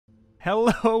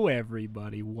Hello,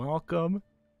 everybody. Welcome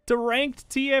to Ranked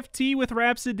TFT with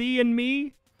Rhapsody and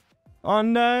me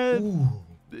on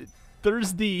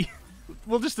Thursday.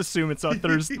 We'll just assume it's on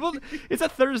Thursday. Well, it's a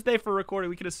Thursday for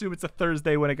recording. We can assume it's a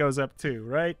Thursday when it goes up too,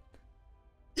 right?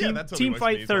 Yeah, that's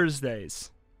Teamfight Thursdays.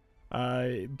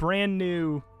 Brand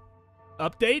new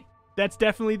update. That's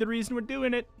definitely the reason we're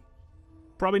doing it.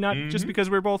 Probably not just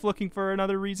because we're both looking for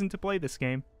another reason to play this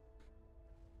game.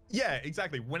 Yeah,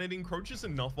 exactly. When it encroaches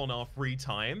enough on our free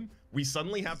time, we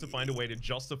suddenly have to find a way to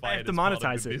justify it as part of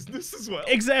the business as well.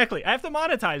 Exactly. I have to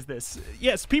monetize this.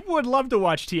 Yes, people would love to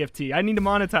watch TFT. I need to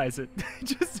monetize it.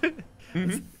 Just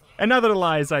another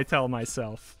lies I tell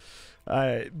myself.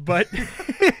 But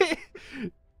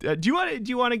do you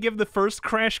want to give the first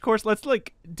crash course? Let's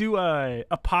do a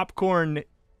popcorn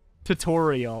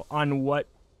tutorial on what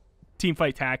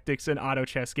Teamfight Tactics and Auto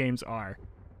Chess games are.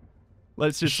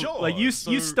 Let's just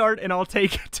you start and I'll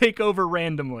take over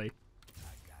randomly.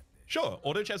 Sure.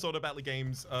 Auto Chess Auto Battle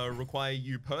games require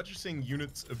you purchasing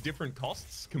units of different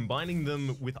costs, combining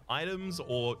them with items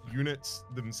or units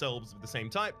themselves of the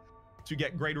same type to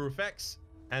get greater effects,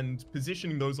 and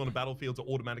positioning those on a battlefield to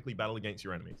automatically battle against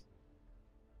your enemies.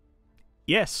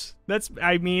 Yes,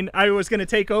 I mean, I was gonna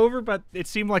take over, but it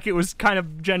seemed like it was kind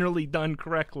of generally done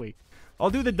correctly. I'll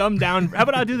do the dumbed down. How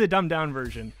about I'll do the dumbed down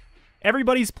version?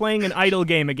 Everybody's playing an idle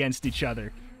game against each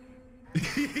other.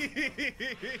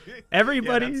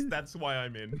 Everybody. Yeah, that's why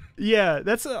I'm in. Yeah,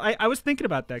 that's. I was thinking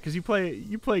about that because you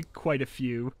play quite a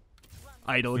few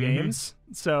idle games,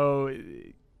 so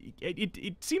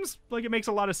it seems like it makes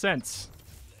a lot of sense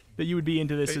that you would be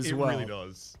into this as well. It really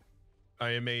does.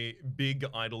 I am a big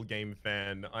idle game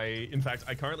fan. In fact,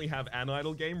 I currently have an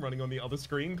idle game running on the other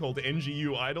screen called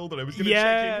NGU Idle that I was going to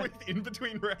check in with in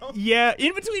between rounds. Yeah,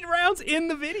 in between rounds in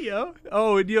the video.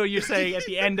 Oh, you're saying at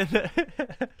the end of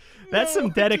the... That's some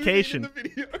dedication.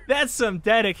 That's some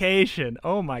dedication.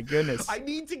 Oh my goodness. I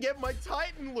need to get my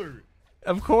Titan loot.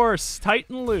 Of course,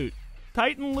 Titan loot.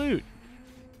 Titan loot.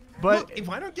 But look, if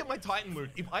I don't get my Titan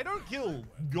loot, if I don't kill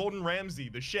Gordon Ramsay,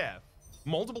 the chef,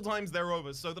 multiple times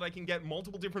thereover so that I can get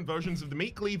multiple different versions of the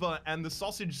meat cleaver and the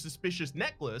sausage suspicious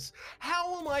necklace,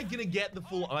 how am I gonna get the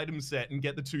full item set and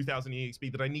get the 2000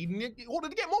 EXP that I need in order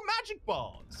to get more magic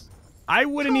bars? I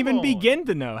wouldn't even begin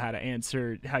to know how to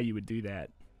answer how you would do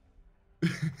that.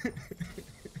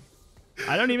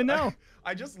 I don't even know.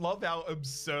 I just love how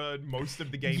absurd most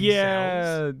of the game sounds.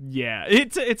 Yeah, yeah.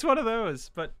 It's one of those,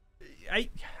 but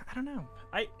I don't know.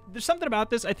 There's something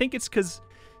about this. I think it's because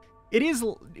it is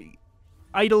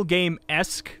idle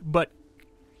game-esque, but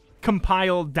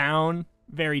compiled down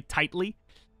very tightly.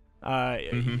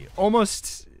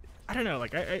 Almost, I don't know,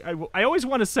 like I always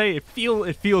want to say it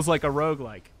feels like a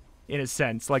roguelike in a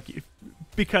sense, like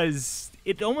because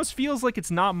it almost feels like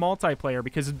it's not multiplayer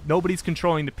because nobody's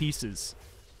controlling the pieces.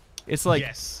 It's like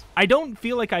I don't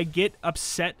feel like I get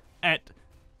upset at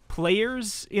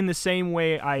players in the same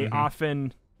way I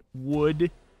often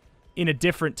would in a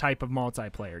different type of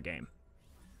multiplayer game.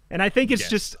 And I think it's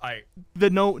just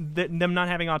them not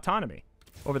having autonomy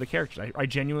over the characters. I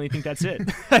genuinely think that's it.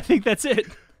 I think that's it.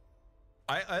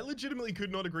 I legitimately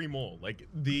could not agree more. Like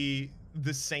the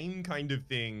same kind of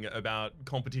thing about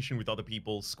competition with other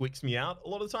people squicks me out a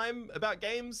lot of the time about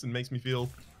games and makes me feel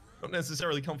not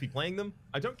necessarily comfy playing them.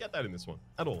 I don't get that in this one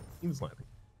at all, even slightly.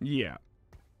 Yeah.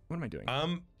 What am I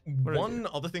doing? One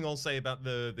other thing I'll say about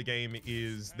the game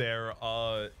is there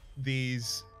are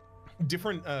these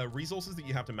different resources that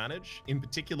you have to manage. In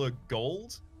particular,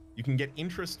 gold. You can get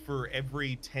interest for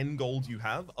every 10 gold you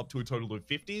have, up to a total of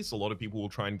 50. So a lot of people will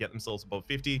try and get themselves above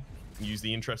 50 and use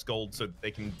the interest gold so that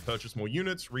they can purchase more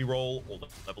units, re-roll, or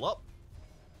level up.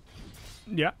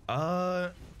 Yeah.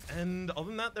 And other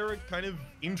than that, there are kind of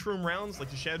interim rounds like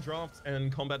the shared draft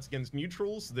and combats against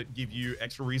neutrals that give you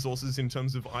extra resources in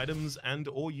terms of items and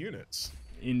or units.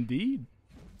 Indeed.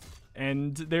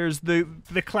 And there's the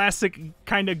classic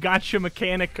kind of gotcha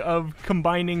mechanic of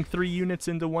combining 3 units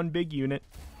into one big unit,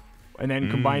 and then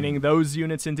combining those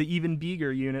units into even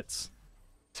bigger units.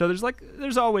 So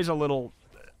there's always a little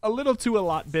to a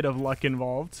lot bit of luck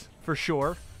involved for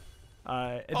sure.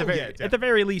 At the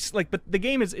very least, but the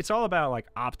game it's all about like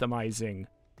optimizing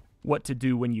what to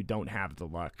do when you don't have the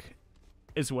luck,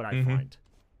 is what I find.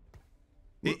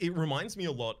 It reminds me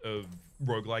a lot of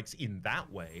roguelikes in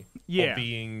that way. Yeah. Of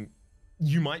being,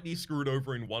 you might be screwed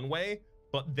over in one way,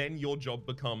 but then your job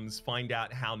becomes find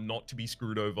out how not to be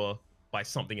screwed over by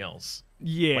something else.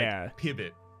 Yeah. Like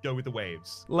pivot, go with the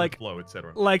waves, like flow,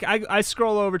 etc. Like I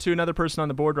scroll over to another person on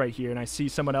the board right here, and I see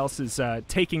someone else is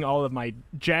taking all of my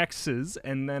jaxes,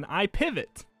 and then I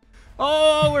pivot.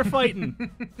 Oh, we're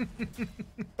fighting.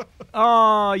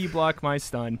 Oh, you block my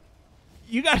stun.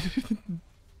 You got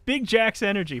big Jax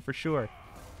energy for sure.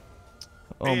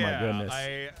 Oh yeah, my goodness.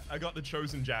 I got the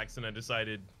Chosen Jax and I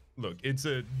decided, look, it's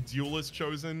a duelist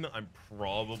Chosen. I'm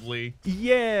probably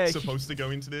supposed to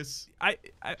go into this.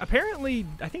 Apparently,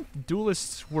 I think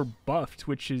duelists were buffed,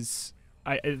 which is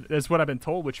that's what I've been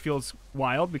told, which feels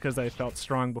wild because I felt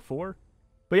strong before.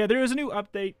 But yeah, there was a new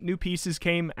update. New pieces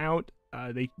came out.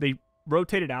 They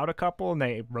rotated out a couple and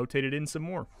they rotated in some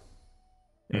more.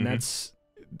 And that's,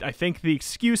 I think, the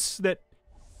excuse that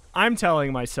I'm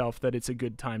telling myself that it's a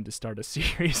good time to start a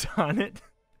series on it.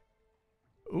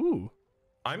 Ooh.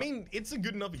 I mean, it's a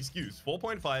good enough excuse.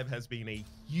 4.5 has been a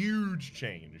huge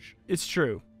change. It's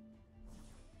true.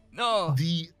 No.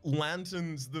 The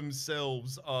lanterns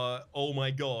themselves are, oh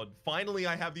my god. Finally,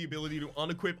 I have the ability to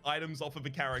unequip items off of a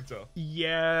character.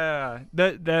 Yeah.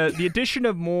 The addition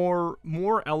of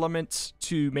more elements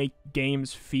to make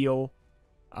games feel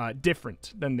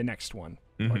different than the next one.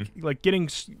 Like getting,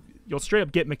 you'll straight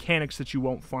up get mechanics that you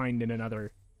won't find in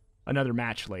another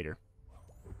match later.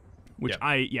 Which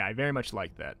I very much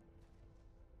like that.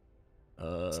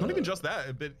 It's not even just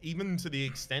that, but even to the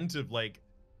extent of like,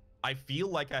 I feel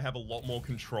like I have a lot more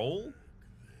control.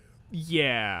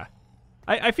 Yeah.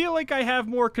 I feel like I have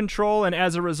more control, and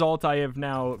as a result, I have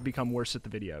now become worse at the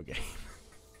video game.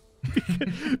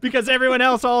 Because everyone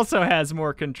else also has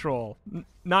more control.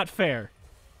 Not fair.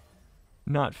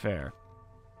 Not fair.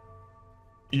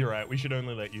 You're right. We should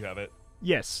only let you have it.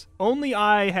 Yes. Only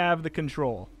I have the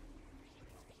control.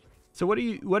 So what are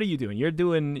you doing? You're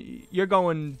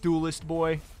going duelist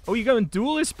boy. Oh, you're going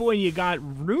duelist boy and you got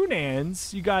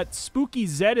Runans. You got Spooky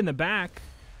Zed in the back.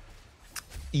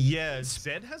 Yeah,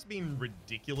 Zed has been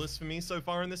ridiculous for me so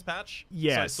far in this patch.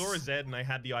 Yes. So I saw a Zed and I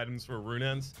had the items for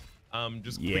Runans.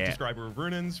 Just quick describer of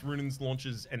Runans. Runans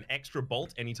launches an extra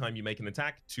bolt anytime you make an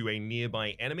attack to a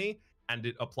nearby enemy, and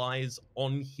it applies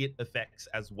on-hit effects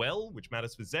as well, which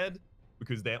matters for Zed,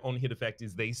 because their on-hit effect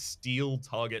is they steal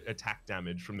target attack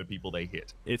damage from the people they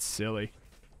hit. It's silly.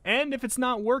 And if it's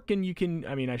not working, you can,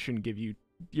 I mean, I shouldn't give you,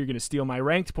 you're going to steal my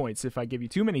ranked points if I give you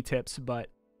too many tips, but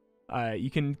you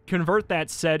can convert that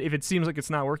set. If it seems like it's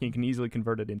not working, you can easily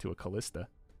convert it into a Callista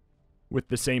with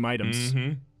the same items.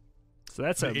 So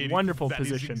that's a wonderful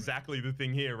position. That is exactly the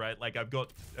thing here, right? Like, I've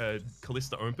got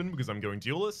Callista open because I'm going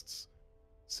duelists,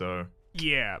 so...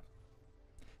 Yeah.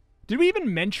 Did we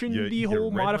even mention the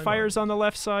whole modifiers on the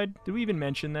left side? Did we even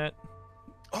mention that?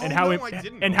 Oh, and how no, I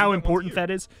didn't. And how important that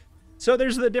is? So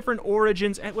there's the different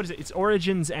origins. What is it? It's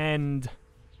origins and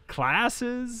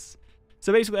classes.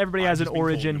 So basically, everybody has an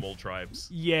origin. Them all tribes.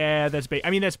 Yeah, that's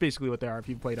that's basically what they are. If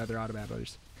you've played other Automat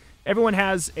brothers, everyone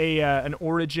has an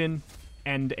origin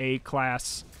and a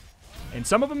class, and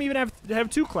some of them even have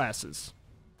two classes.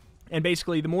 And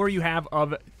basically, the more you have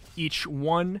of each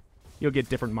one, you'll get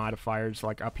different modifiers.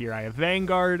 Like up here, I have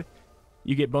Vanguard.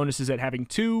 You get bonuses at having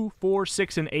 2, 4,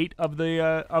 6, and 8 of the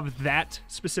of that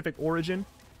specific origin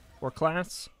or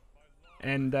class,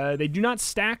 and they do not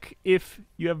stack if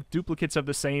you have duplicates of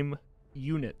the same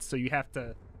unit. So you have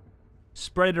to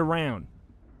spread it around.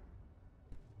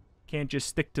 Can't just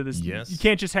stick to this. Yes. You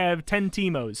can't just have 10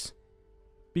 Teemos.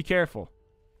 Be careful.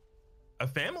 A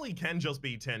family can just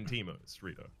be 10 Teemos,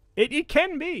 Rito. It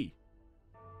can be.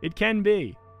 It can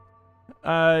be.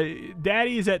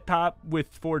 Daddy's at top with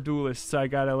 4 duelists. I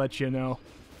gotta let you know.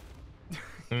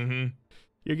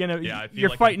 You're gonna. Yeah, I feel you're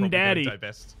like fighting I'm Daddy.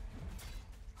 Divest.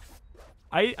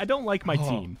 I don't like my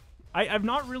team. I've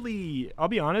not really. I'll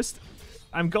be honest.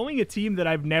 I'm going a team that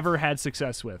I've never had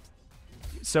success with.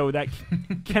 So that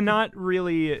cannot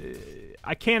really.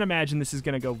 I can't imagine this is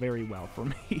gonna go very well for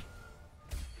me.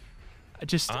 I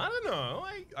don't know.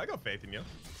 I got faith in you.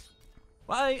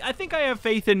 Well, I think I have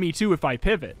faith in me too if I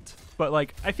pivot. But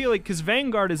like, I feel like because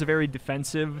Vanguard is a very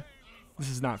defensive. This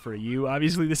is not for you.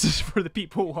 Obviously, this is for the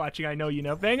people watching. I know you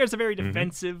know. Vanguard's a very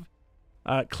defensive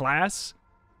class.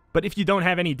 But if you don't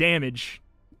have any damage,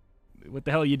 what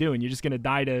the hell are you doing? You're just gonna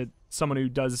die to someone who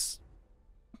does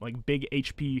like big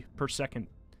HP per second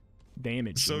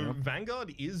damage. So you know?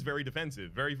 Vanguard is very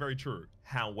defensive. Very, very true.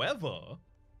 However,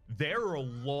 there are a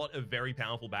lot of very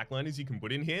powerful backliners you can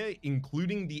put in here,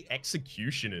 including the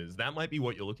Executioners. That might be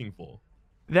what you're looking for.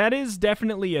 That is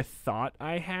definitely a thought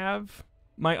I have.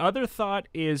 My other thought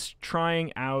is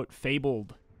trying out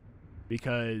Fabled,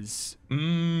 because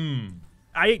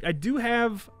I do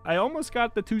have... I almost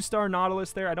got the 2-star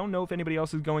Nautilus there. I don't know if anybody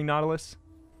else is going Nautilus.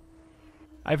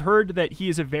 I've heard that he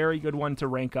is a very good one to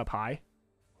rank up high.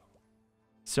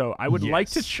 So I would like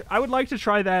to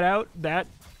try that out. That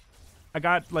I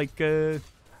got like I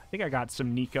think I got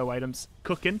some Nico items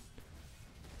cooking.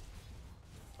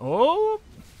 Oh,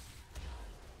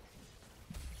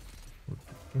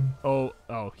 Oh,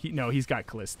 no, he's got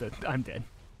Callista. I'm dead.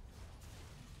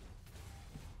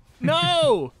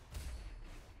 No!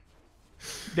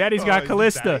 Daddy's got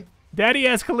Callista. Daddy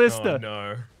has Callista. Oh,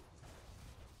 no.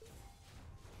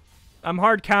 I'm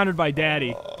hard countered by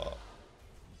Daddy.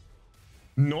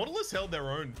 Nautilus held their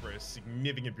own for a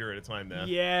significant period of time there.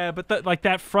 Yeah, but like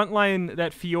that front line,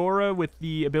 that Fiora with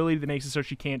the ability that makes it so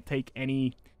she can't take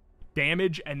any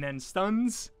damage and then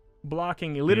stuns,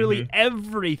 blocking literally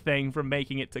everything from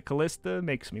making it to Callista,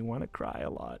 makes me want to cry a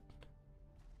lot.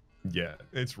 Yeah,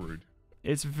 it's rude.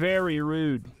 It's very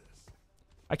rude.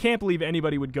 I can't believe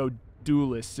anybody would go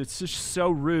duelist. It's just so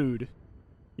rude.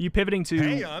 You pivoting to?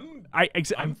 Hey,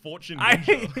 I'm Fortune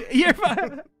Ninja. You're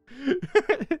fine.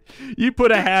 You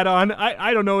put a hat on.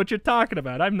 I don't know what you're talking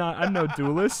about. I'm no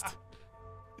duelist.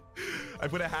 I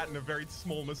put a hat and a very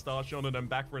small mustache on, and I'm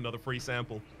back for another free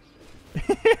sample.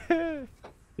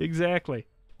 Exactly.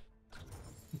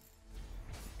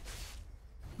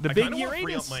 The I big kind of want to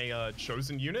free Uranus. up my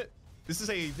chosen unit. This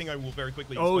is a thing I will very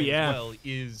quickly Oh, explain yeah. as well.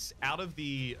 Is out of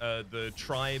the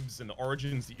tribes and the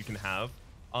origins that you can have.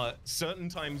 Certain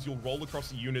times you'll roll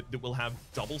across a unit that will have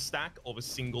double stack of a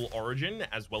single origin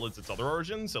as well as its other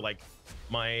origin. So like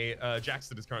my Jax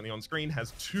that is currently on screen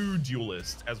has 2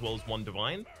 duelists as well as 1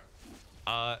 divine.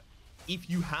 If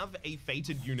you have a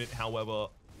fated unit, however,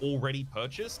 already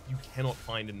purchased, you cannot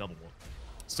find another one.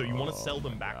 So you want to sell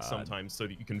them back sometimes so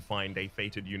that you can find a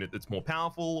fated unit that's more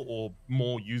powerful or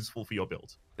more useful for your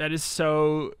build. That is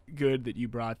so good that you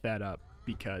brought that up,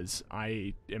 because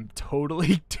I am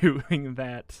totally doing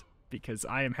that, because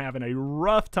I am having a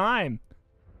rough time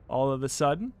all of a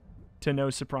sudden, to no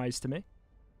surprise to me.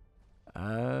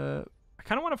 I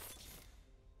kind of want to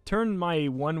turn my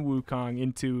 1 Wukong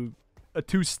into a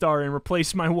 2-star and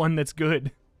replace my 1 that's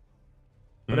good.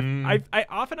 But if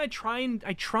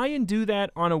I try and do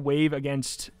that on a wave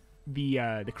against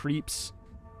the creeps,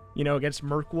 you know, against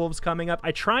Merc Wolves coming up.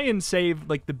 I try and save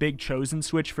like the big chosen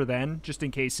switch for then, just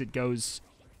in case it goes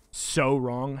so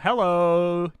wrong.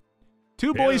 Hello,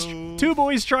 two boys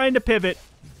trying to pivot.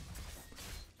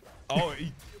 Oh,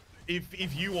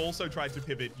 if you also tried to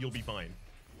pivot, you'll be fine.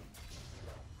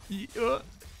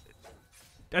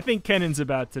 I think Kennan's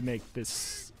about to make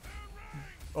this.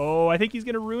 Oh, I think he's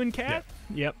gonna ruin Cat.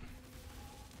 Yep.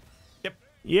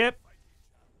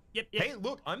 Hey,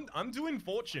 look, I'm doing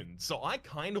Fortune, so I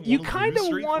kind of you kind of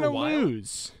want to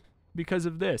lose because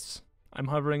of this. I'm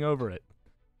hovering over it.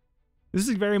 This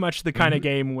is very much the kind of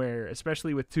game where,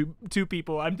 especially with two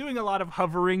people, I'm doing a lot of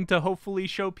hovering to hopefully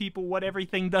show people what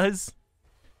everything does.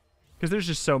 Because there's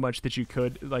just so much that you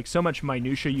could, like, so much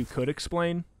minutia you could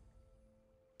explain.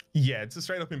 Yeah, it's a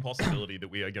straight up impossibility that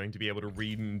we are going to be able to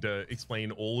read and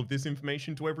explain all of this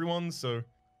information to everyone. So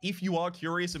if you are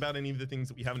curious about any of the things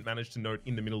that we haven't managed to note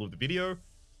in the middle of the video,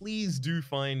 please do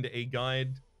find a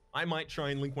guide. I might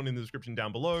try and link one in the description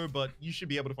down below, but you should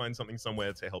be able to find something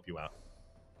somewhere to help you out.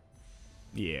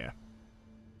 Yeah.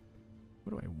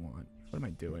 What do I want? What am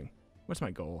I doing? What's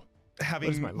my goal?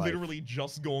 Having literally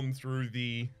just gone through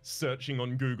the searching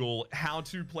on Google how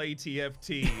to play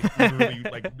TFT literally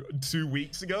like 2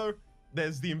 weeks ago,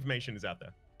 the information is out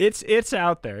there. It's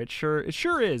out there. It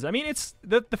sure is. I mean, it's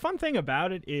the fun thing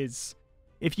about it is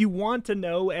if you want to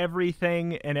know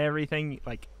everything and everything,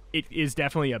 like, it is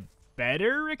definitely a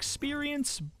better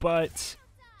experience, but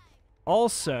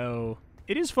also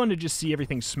it is fun to just see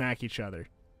everything smack each other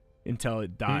until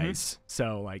it dies.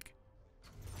 So like,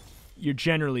 you're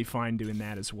generally fine doing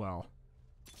that as well.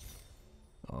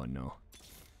 Oh no.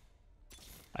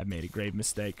 I made a grave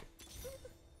mistake.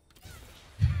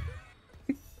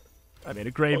 I made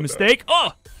a grave mistake. No.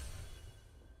 Oh!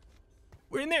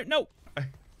 We're in there. No.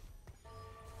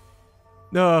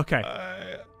 No, okay.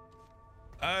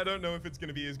 I don't know if it's going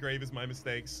to be as grave as my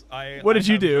mistakes. What did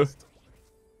you do? Just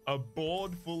a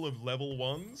board full of level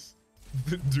 1s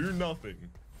that do nothing.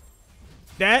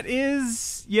 That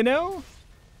is, you know,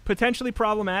 potentially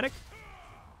problematic.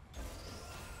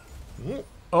 Ooh,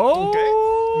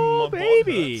 oh, okay.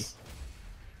 baby.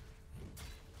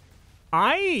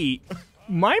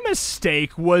 My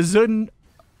mistake was a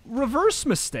reverse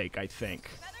mistake, I think.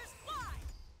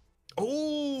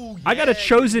 Oh, yeah, I got a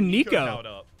chosen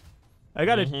Nico.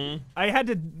 I had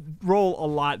to roll a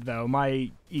lot though.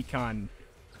 My econ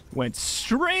went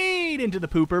straight into the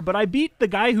pooper, but I beat the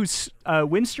guy who's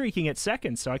win streaking at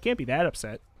second, so I can't be that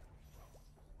upset.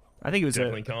 I think it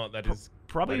was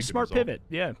probably a smart pivot.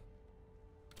 Yeah.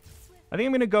 I think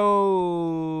I'm gonna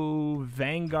go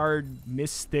Vanguard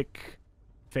Mystic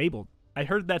Fabled. I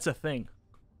heard that's a thing.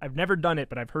 I've never done it,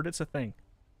 but I've heard it's a thing.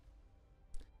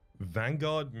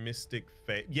 Vanguard Mystic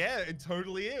Fate. Yeah, it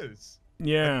totally is.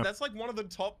 Yeah. That's like one of the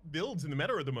top builds in the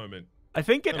meta at the moment. I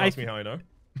think it. Don't ask me how I know.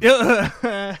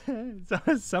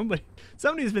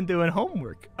 Somebody's been doing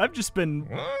homework. I've just been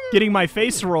getting my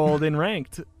face rolled in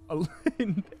ranked,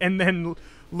 and then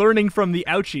learning from the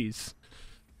ouchies.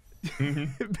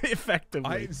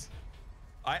 Effectively.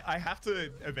 I have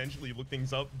to eventually look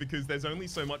things up because there's only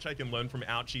so much I can learn from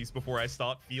ouchies before I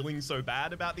start feeling so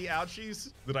bad about the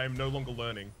ouchies that I am no longer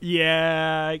learning.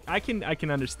 Yeah, I can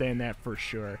understand that for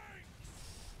sure.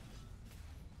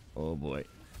 Oh boy.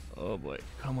 Oh boy.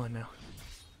 Come on now.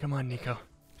 Come on, Nico.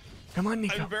 Come on,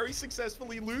 Nico. I'm very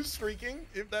successfully lose streaking,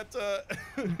 if that,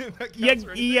 if that counts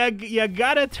for anything. You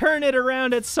gotta turn it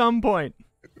around at some point.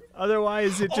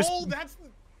 Otherwise, it just... Oh, that's...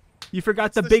 You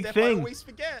forgot that's the big step thing. I always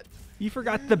forget. You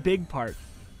forgot the big part.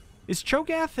 Is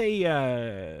Cho'Gath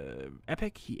a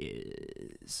epic? He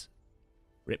is.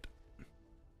 Rip.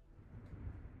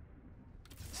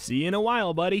 See you in a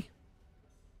while, buddy.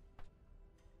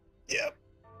 Yep.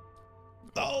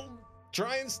 I'll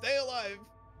try and stay alive.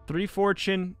 3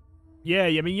 fortune. Yeah,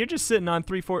 I mean, you're just sitting on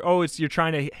 3 4. Oh, you're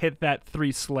trying to hit that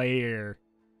 3 slayer.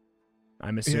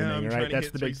 I'm assuming, right?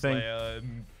 That's the big thing.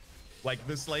 Like,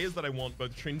 the slayers that I want,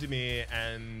 both Tryndamere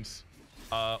and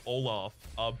Olaf,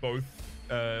 are both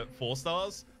 4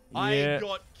 stars. Yeah. I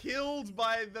got killed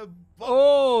by the...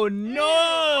 Oh,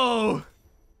 no!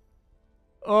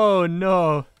 Oh,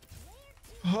 no.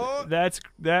 Huh?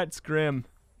 That's grim.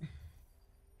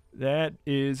 That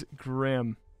is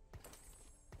grim.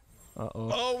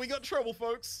 Uh-oh. Oh, we got trouble,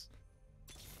 folks.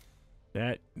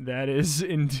 That is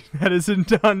an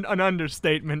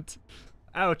understatement.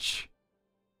 Ouch.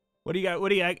 What do you got? What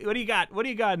do you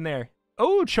got in there?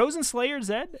 Oh, Chosen Slayer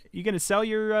Zed. You gonna sell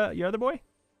your other boy?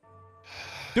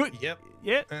 Do it. Yep.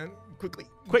 Yeah. And quick.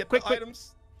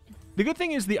 Items. The good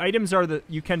thing is the items are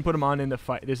you can put them on in the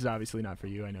fight. This is obviously not for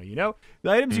you. I know you know. The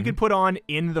items you can put on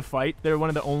in the fight. They're one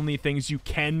of the only things you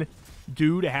can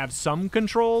do to have some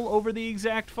control over the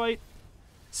exact fight.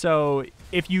 So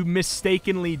if you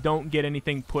mistakenly don't get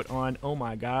anything put on, oh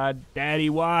my God, Daddy,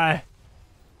 why?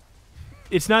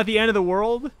 It's not the end of the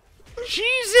world.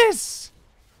 Jesus!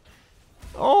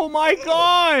 Oh my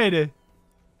God!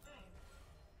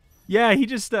 Yeah, he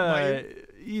just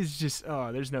he's just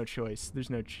there's no choice. There's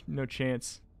no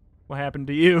chance. What happened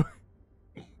to you?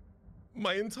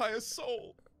 My entire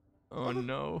soul. Oh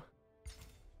no.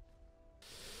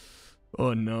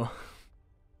 Oh no.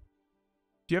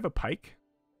 Do you have a pike?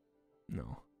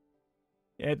 No.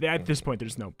 At this point,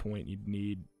 there's no point. You'd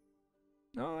need.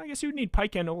 Oh, I guess you'd need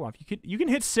pike and Olaf. You can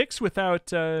hit 6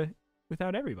 without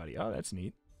everybody. Oh, that's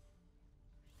neat.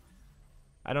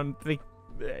 I don't think.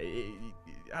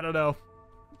 I don't know.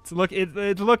 It's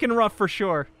looking rough for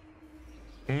sure.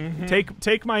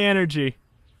 Take my energy.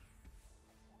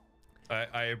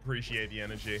 I appreciate the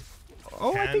energy.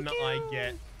 Oh,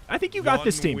 I think you got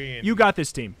this team. Win. You got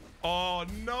this team. Oh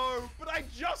no! But I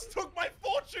just took my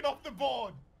fortune off the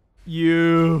board.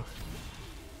 You.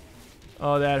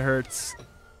 Oh, that hurts.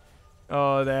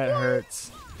 Oh, that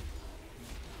hurts.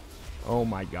 Oh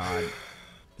my God,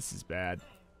 this is bad.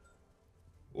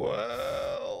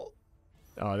 Well.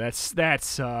 Oh, that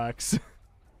sucks.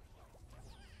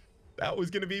 That was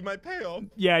gonna be my payoff.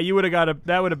 Yeah, you would have got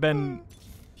that would have been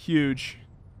huge.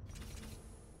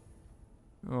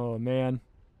 Oh man.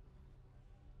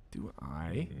 Do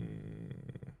I?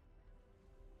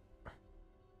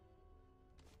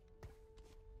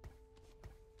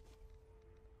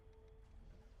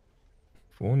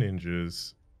 4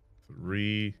 ninjas,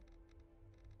 3.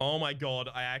 Oh my God!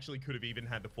 I actually could have even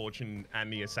had the fortune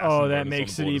and the assassin. Oh, that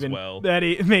makes it even.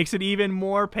 It makes it even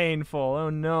more painful. Oh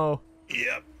no.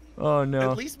 Yep. Oh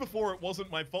no. At least before it wasn't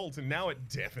my fault, and now it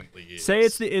definitely is. Say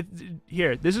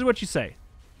here. This is what you say.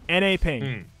 NA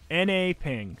ping. NA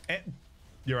ping.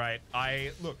 You're right. I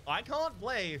can't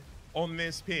play on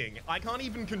this ping. I can't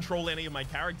even control any of my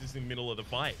characters in the middle of the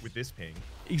fight with this ping.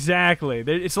 Exactly.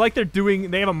 It's like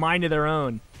they have a mind of their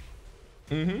own.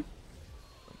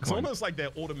 It's almost like they're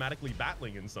automatically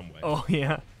battling in some way. Oh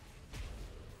yeah.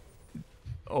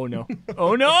 Oh no.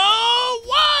 Oh no!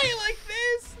 Why like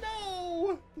this?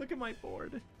 No! Look at my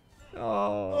board.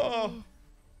 Oh.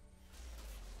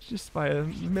 Just by a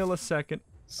millisecond.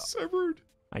 Severed.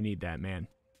 I need that, man.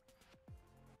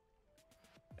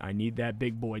 I need that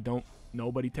big boy. Don't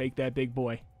nobody take that big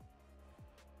boy.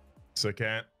 So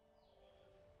cat.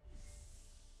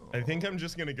 I think I'm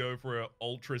just gonna go for an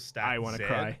ultra stat. I want to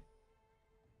cry.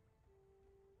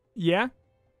 Yeah.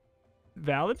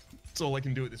 Valid. That's all I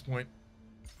can do at this point.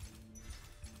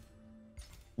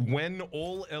 When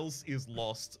all else is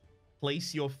lost,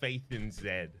 place your faith in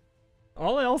Zed.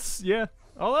 All else, yeah.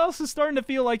 All else is starting to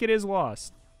feel like it is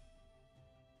lost.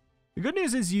 The good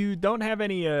news is you don't have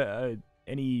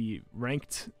any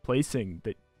ranked placing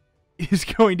that is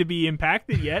going to be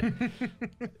impacted yet.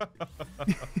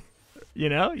 You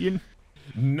know,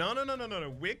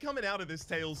 No. We're coming out of this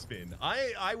tailspin.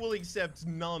 I will accept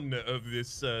none of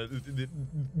this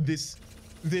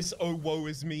this oh woe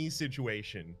is me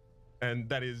situation, and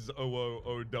that is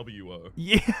OOOWO.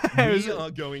 Yeah, we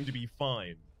are going to be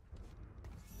fine.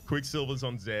 Quicksilver's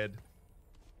on Zed.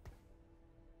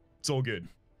 It's all good.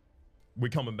 We're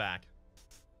coming back.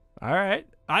 All right,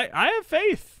 I have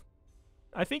faith.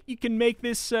 I think you can make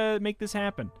this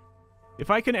happen. If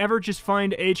I can ever just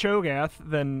find a Cho'Gath,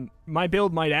 then my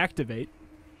build might activate.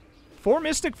 4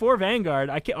 Mystic, 4 Vanguard.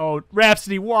 I can't. Oh,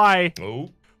 Rhapsody, why? Oh.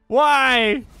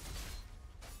 Why?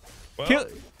 Well,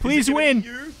 please win.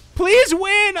 Please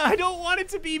win. I don't want it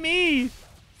to be me.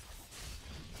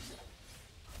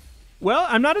 Well,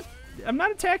 I'm not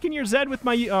attacking your Zed with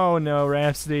my. Oh no,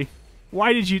 Rhapsody.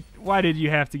 Why did you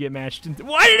have to get matched into?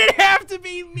 Why did it have to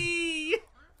be me?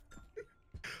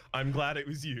 I'm glad it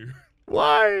was you.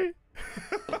 Why?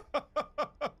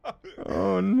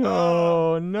 Oh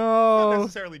no, no. Not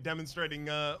necessarily demonstrating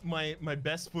my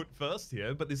best foot first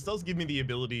here, but this does give me the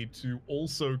ability to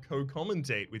also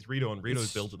co-commentate with Rito on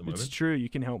Rito's build at the moment. It's true. You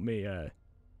can help me.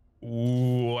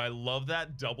 Ooh, I love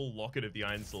that double locket of the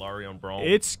Iron Solarion Brawl.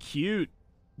 It's cute.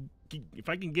 If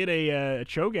I can get a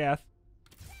Cho'Gath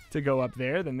to go up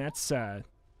there, then that's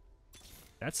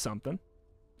something.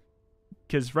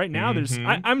 Because right now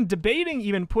I'm debating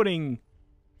even putting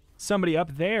somebody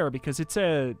up there because it's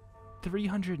a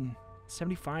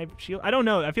 375 shield. I don't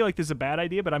know. I feel like this is a bad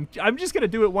idea, but I'm just gonna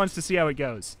do it once to see how it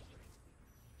goes.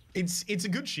 It's a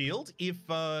good shield. If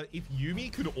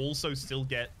Yuumi could also still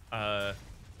get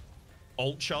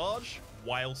ult charge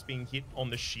whilst being hit on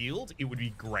the shield, it would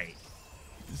be great.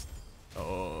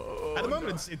 Oh. At the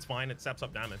moment, it's fine. It saps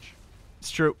up damage.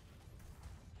 It's true.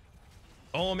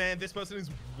 Oh man, this person is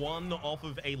 1 off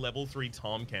of a level 3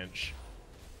 Tahm Kench.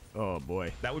 Oh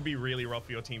boy. That would be really rough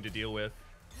for your team to deal with.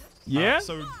 Yeah?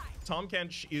 So Tahm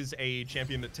Kench is a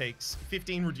champion that takes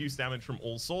 15 reduced damage from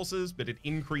all sources, but it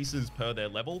increases per their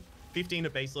level. 15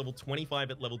 at base level,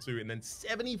 25 at level 2, and then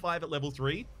 75 at level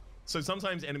 3. So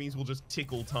sometimes enemies will just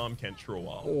tickle Tahm Kench for a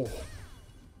while.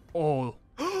 Oh.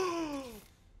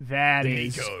 That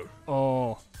is... Nico.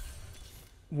 Oh.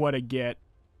 What a get.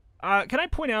 Can I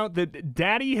point out that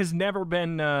Daddy has never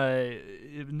been...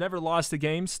 never lost a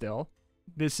game still.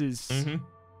 This is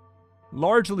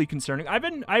largely concerning.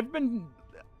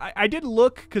 I did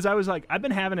look because I was like, I've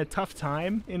been having a tough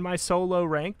time in my solo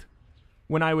ranked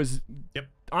when I was,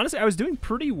 honestly, I was doing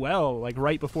pretty well, like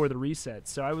right before the reset.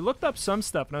 So I looked up some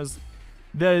stuff and I was,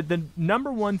 the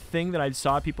number one thing that I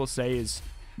saw people say is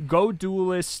go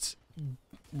duelist,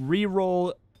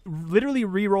 reroll, literally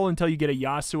reroll until you get a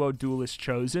Yasuo duelist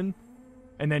chosen,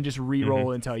 and then just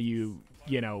reroll until you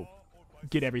know,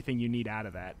 get everything you need out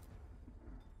of that.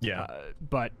 Yeah.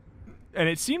 And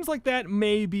it seems like that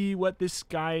may be what this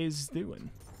guy is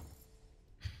doing.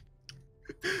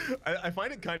 I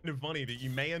find it kind of funny that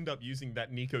you may end up using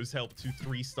that Nico's help to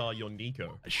 3-star your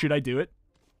Nico. Should I do it?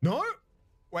 No?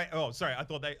 Wait, oh, sorry. I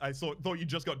thought you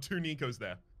just got 2 Nikos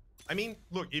there. I mean,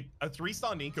 look, if a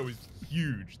 3-star Nico is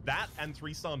huge. That and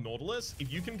 3-star Nautilus,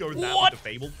 if you can go that with the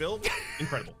Fabled build,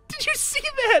 incredible. Did you see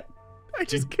that? I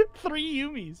just get 3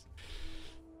 Yumis.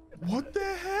 What the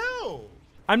hell?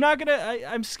 I'm not gonna.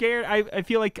 I'm scared. I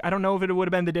feel like I don't know if it would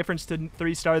have been the difference to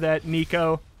 3-star that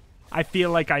Nico. I feel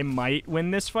like I might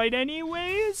win this fight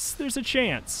anyways. There's a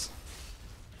chance.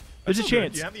 There's a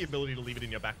chance. You have the ability to leave it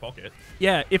in your back pocket.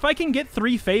 Yeah, if I can get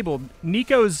 3 Fabled,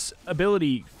 Nico's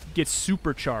ability gets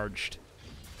supercharged.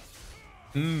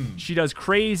 She does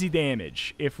crazy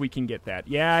damage if we can get that.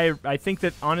 Yeah, I think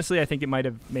that, honestly, I think it might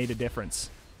have made a difference.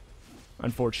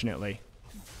 Unfortunately.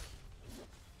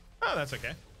 Oh, that's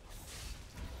okay.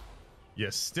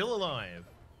 You're still alive.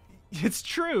 It's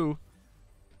true,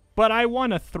 but I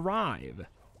want to thrive.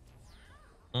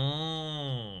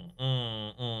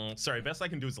 Sorry, best I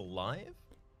can do is alive?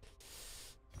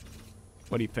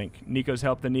 What do you think? Nico's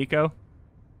help the Nico?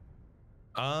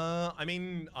 I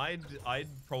mean, I'd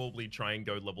probably try and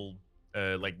go level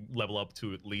up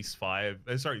to at least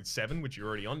 7, which you're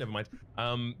already on, never mind.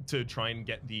 To try and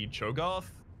get the Cho'Gath.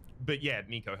 But yeah,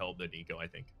 Nico help the Nico, I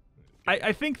think.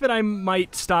 I think that I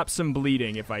might stop some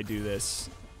bleeding if I do this.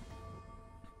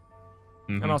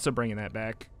 I'm also bringing that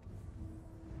back.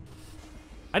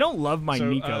 I don't love my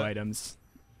Nico items.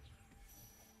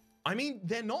 I mean,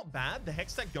 they're not bad. The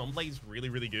Hextech Gunblade is really,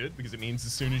 really good because it means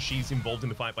as soon as she's involved in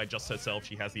the fight by just herself,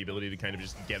 she has the ability to kind of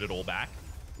just get it all back.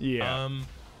 Yeah.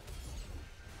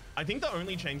 I think the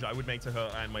only change I would make to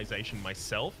her animation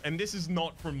myself, and this is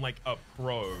not from like a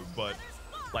pro, but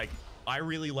like I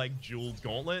really like Jeweled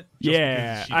Gauntlet.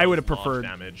 Yeah, I would have preferred.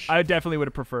 Damage. I definitely would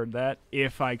have preferred that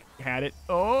if I had it.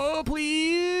 Oh,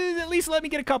 please, at least let me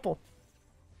get a couple.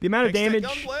 The amount of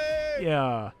damage.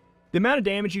 Yeah, the amount of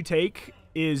damage you take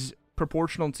is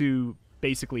proportional to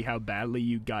basically how badly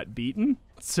you got beaten.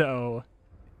 So,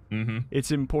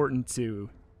 it's important to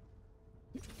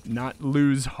not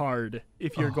lose hard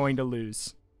if you're going to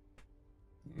lose.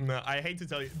 No, I hate to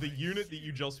tell you, the unit that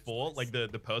you just fought, like the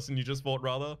person you just fought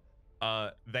rather,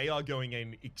 they are going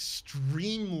an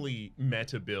extremely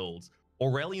meta build.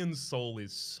 Aurelian's Soul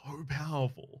is so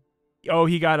powerful. Oh,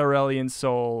 he got Aurelian's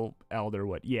Soul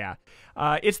Elderwood. Yeah,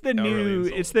 it's the new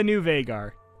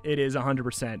Vhagar. It is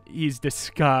 100%. He's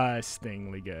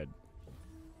disgustingly good.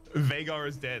 Vhagar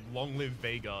is dead. Long live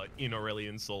Vhagar in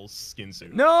Aurelian's Soul skin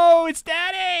suit. No, it's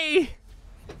Daddy.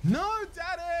 No,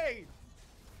 Daddy.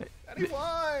 Daddy,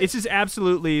 why? This is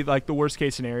absolutely like the worst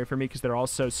case scenario for me because they're all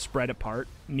so spread apart.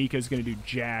 Nico's gonna do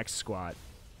jack squat.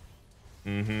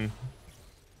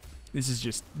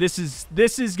 This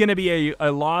is gonna be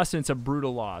a loss, and it's a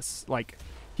brutal loss. Like,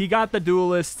 he got the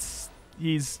duelists.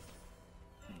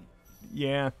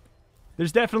 Yeah.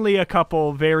 There's definitely a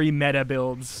couple very meta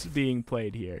builds being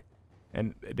played here,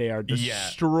 and they are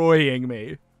destroying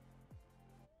me.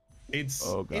 It's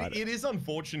it is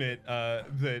unfortunate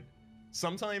that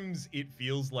sometimes it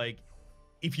feels like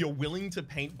if you're willing to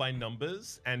paint by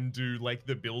numbers and do like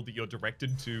the build that you're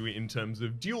directed to in terms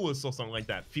of duelists or something like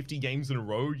that, 50 games in a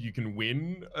row, you can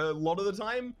win a lot of the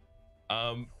time.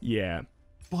 Yeah.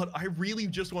 But I really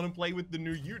just want to play with the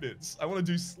new units. I want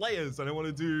to do Slayers, and I want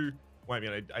to do... Well, I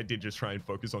mean, I did just try and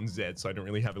focus on Zed, so I don't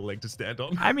really have a leg to stand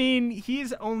on. I mean,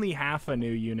 he's only half a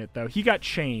new unit, though. He got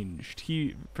changed.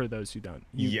 For those who don't.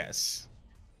 Yes.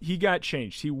 He got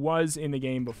changed. He was in the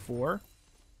game before.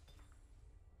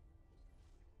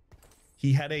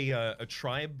 He had a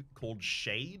tribe called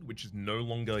Shade, which is no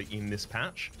longer in this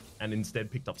patch, and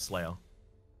instead picked up Slayer.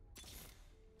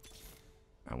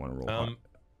 I want to roll.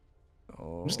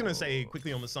 I'm just going to say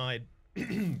quickly on the side,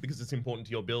 because it's important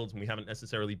to your builds and we haven't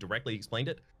necessarily directly explained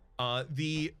it.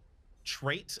 The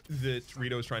trait that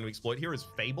Rito is trying to exploit here is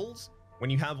Fables. When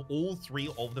you have all three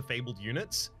of the Fabled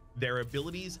units, their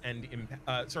abilities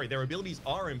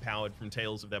are empowered from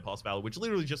Tales of their past valor, which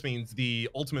literally just means the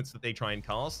ultimates that they try and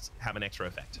cast have an extra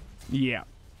effect. Yeah.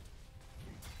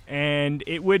 And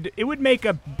it would make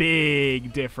a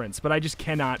big difference, but I just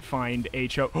cannot find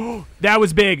HO. Oh, that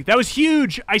was big. That was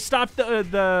huge. I stopped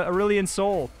the Aurelian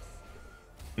Soul.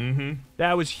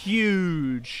 That was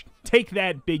huge. Take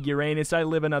that, big Uranus. I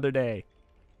live another day.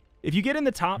 If you get in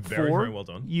the top four, very well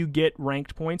done. You get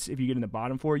ranked points. If you get in the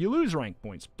bottom four, you lose ranked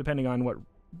points, depending on what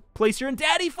place you're in.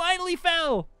 Daddy finally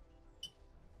fell.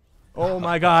 Oh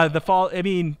my God, the fall. I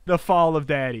mean, the fall of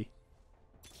Daddy.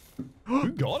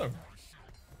 Who got him?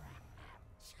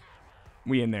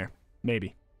 We in there,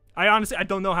 maybe. I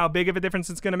don't know how big of a difference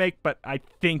it's gonna make, but I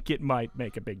think it might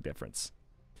make a big difference.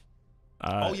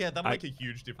 Oh yeah, that'll make a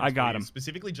huge difference. I got him.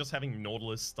 Specifically, just having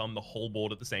Nautilus stun the whole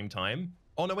board at the same time.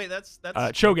 Oh no, wait, that's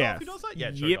Cho'Gath. Who does that?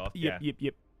 Yeah, Cho'Gath.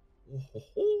 Yep.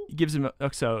 He gives him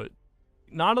so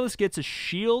Nautilus gets a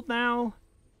shield now.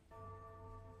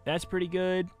 That's pretty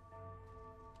good.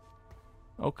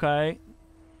 Okay.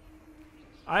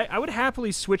 I would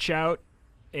happily switch out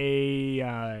my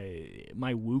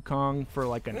Wukong for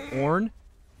like an Ornn.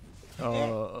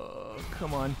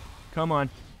 Come on.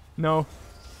 No.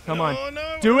 Come on.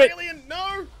 No, do Aurelian, it.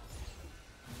 No.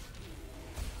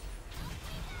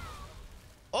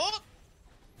 Oh.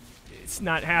 It's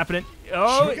not happening.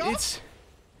 Oh, Sugar?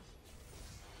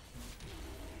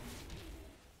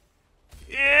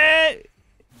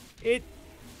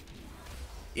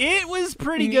 It was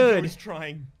pretty good. Was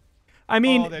trying. I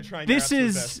mean, this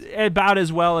is about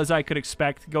as well as I could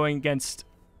expect going against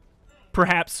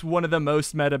perhaps one of the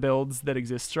most meta builds that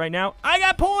exists right now. I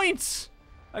got points.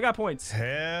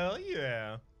 Hell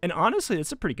yeah. And honestly,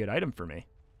 it's a pretty good item for me.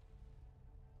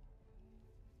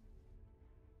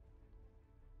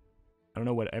 I don't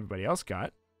know what everybody else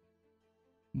got.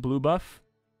 Blue buff.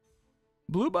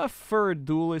 Blue buff for a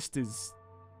duelist is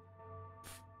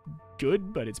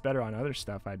good, but it's better on other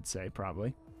stuff, I'd say,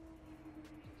 probably.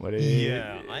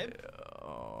 Yeah,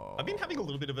 I've been having a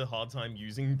little bit of a hard time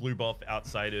using blue buff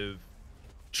outside of...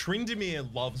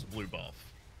 Tryndamere loves blue buff.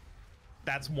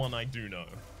 That's one I do know.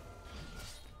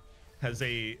 Has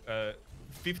a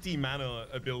 50 mana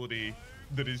ability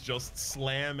that is just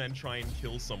slam and try and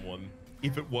kill someone.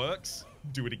 If it works,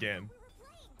 do it again.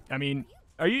 I mean,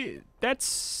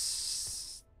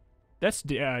 that's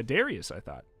Darius, I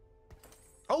thought.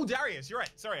 Oh, Darius, you're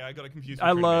right. Sorry, I got it confused.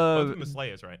 I love... Both of them are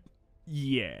Slayers, right?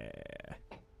 Yeah.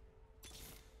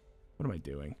 What am I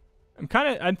doing?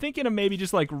 I'm thinking of maybe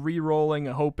just like re-rolling,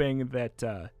 hoping that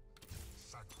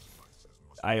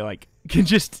I like can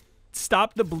just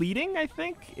stop the bleeding. I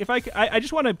think if I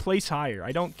just want to place higher.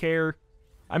 I don't care.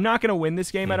 I'm not gonna win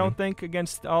this game. I don't think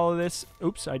against all of this.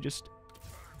 Oops, I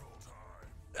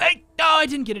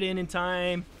didn't get it in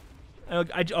time.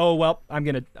 Oh well,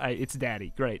 it's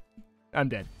Daddy. Great, I'm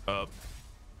dead.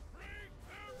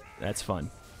 That's fun.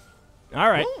 All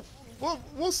right.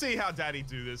 We'll see how Daddy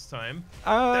do this time.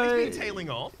 Daddy's been tailing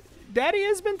off. Daddy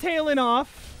has been tailing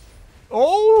off.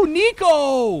 Oh,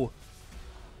 Nico!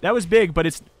 That was big, but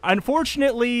it's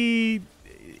unfortunately,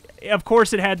 of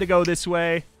course, it had to go this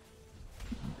way.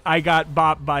 I got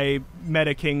bopped by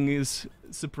Meta King's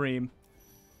Supreme.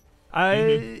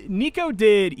 Nico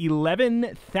did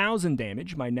 11,000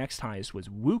 damage. My next highest was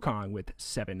Wukong with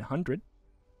 700.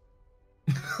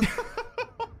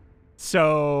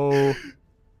 So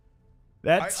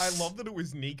that's... I love that it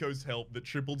was Nico's help that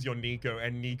tripled your Nico,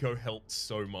 and Nico helped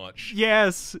so much.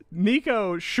 Yes,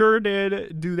 Nico sure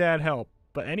did do that help.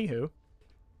 But anywho,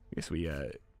 I guess we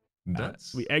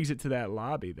exit to that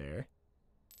lobby there.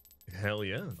 Hell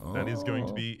yeah. That is going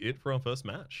to be it for our first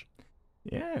match.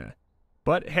 Yeah.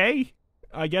 But hey,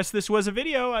 I guess this was a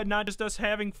video, not just us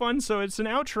having fun, so it's an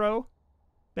outro.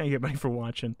 Thank you everybody for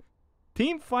watching.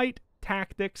 Teamfight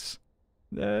Tactics.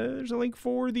 There's a link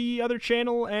for the other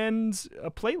channel and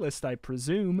a playlist, I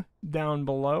presume, down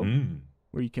below,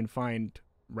 where you can find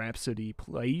Rhapsody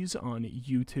Plays on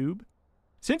YouTube.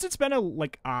 Since it's been a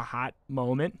hot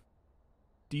moment,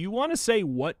 do you want to say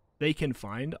what they can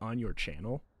find on your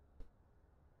channel?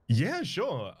 Yeah,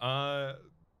 sure.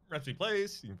 Rhapsody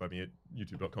Plays. You can find me at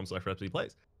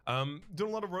youtube.com/RhapsodyPlays. Doing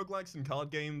a lot of roguelikes and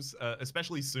card games,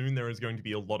 especially soon there is going to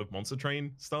be a lot of Monster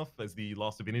Train stuff as the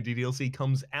Last Divinity DLC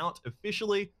comes out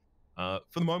officially. For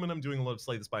the moment, I'm doing a lot of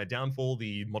Slay the Spire Downfall,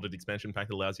 the modded expansion pack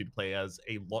that allows you to play as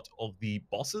a lot of the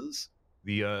bosses,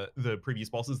 the previous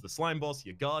bosses, the Slime Boss,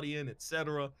 your Guardian,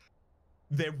 etc.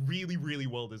 They're really, really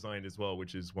well designed as well,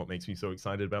 which is what makes me so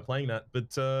excited about playing that.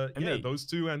 But yeah, those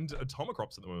two and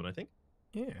Atomicrops at the moment, I think.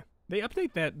 Yeah, they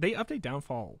update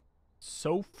Downfall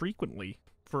so frequently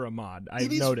for a mod.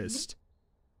 I've noticed.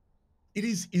 It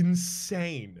is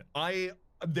insane.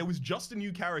 There was just a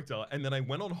new character, and then I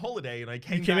went on holiday, and I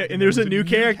came back, and there's a new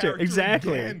character.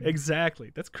 Exactly,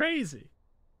 exactly. That's crazy.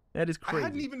 That is crazy. I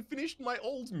hadn't even finished my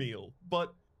old meal,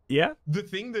 but yeah, the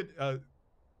thing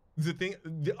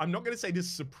I'm not going to say this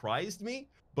surprised me,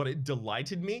 but it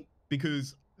delighted me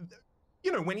because,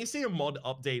 you know, when you see a mod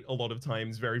update a lot of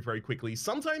times very, very quickly,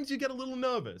 sometimes you get a little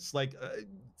nervous. Like,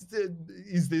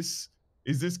 is this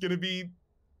going to be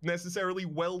necessarily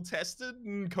well tested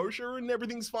and kosher and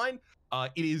everything's fine?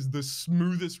 It is the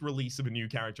smoothest release of a new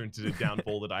character into the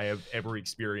Downfall that I have ever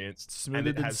experienced.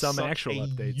 Smoother than some actual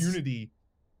updates. Unity.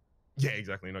 Yeah,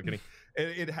 exactly. Not kidding.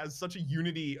 It has such a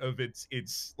unity of its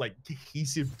like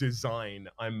cohesive design.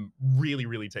 I'm really,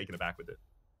 really taken aback with it.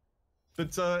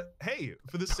 But hey,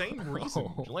 for the same reason,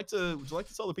 would you like to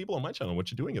tell the people on my channel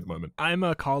what you're doing at the moment? I'm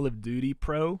a Call of Duty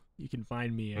pro. You can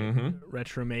find me at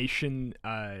Retromation.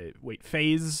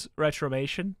 Phase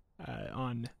Retromation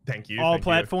on all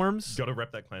platforms. Gotta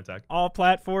rep that clan tag. All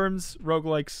platforms.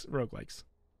 Roguelikes.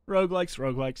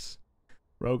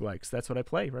 That's what I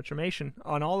play. Retromation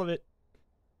on all of it.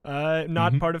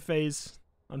 Not part of Phase,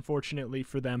 unfortunately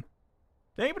for them.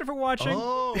 Thank you for watching.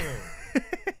 Oh.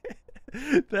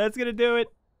 That's gonna do it.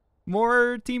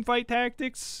 More Teamfight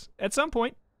Tactics at some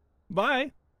point.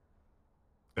 Bye.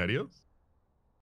 Adios.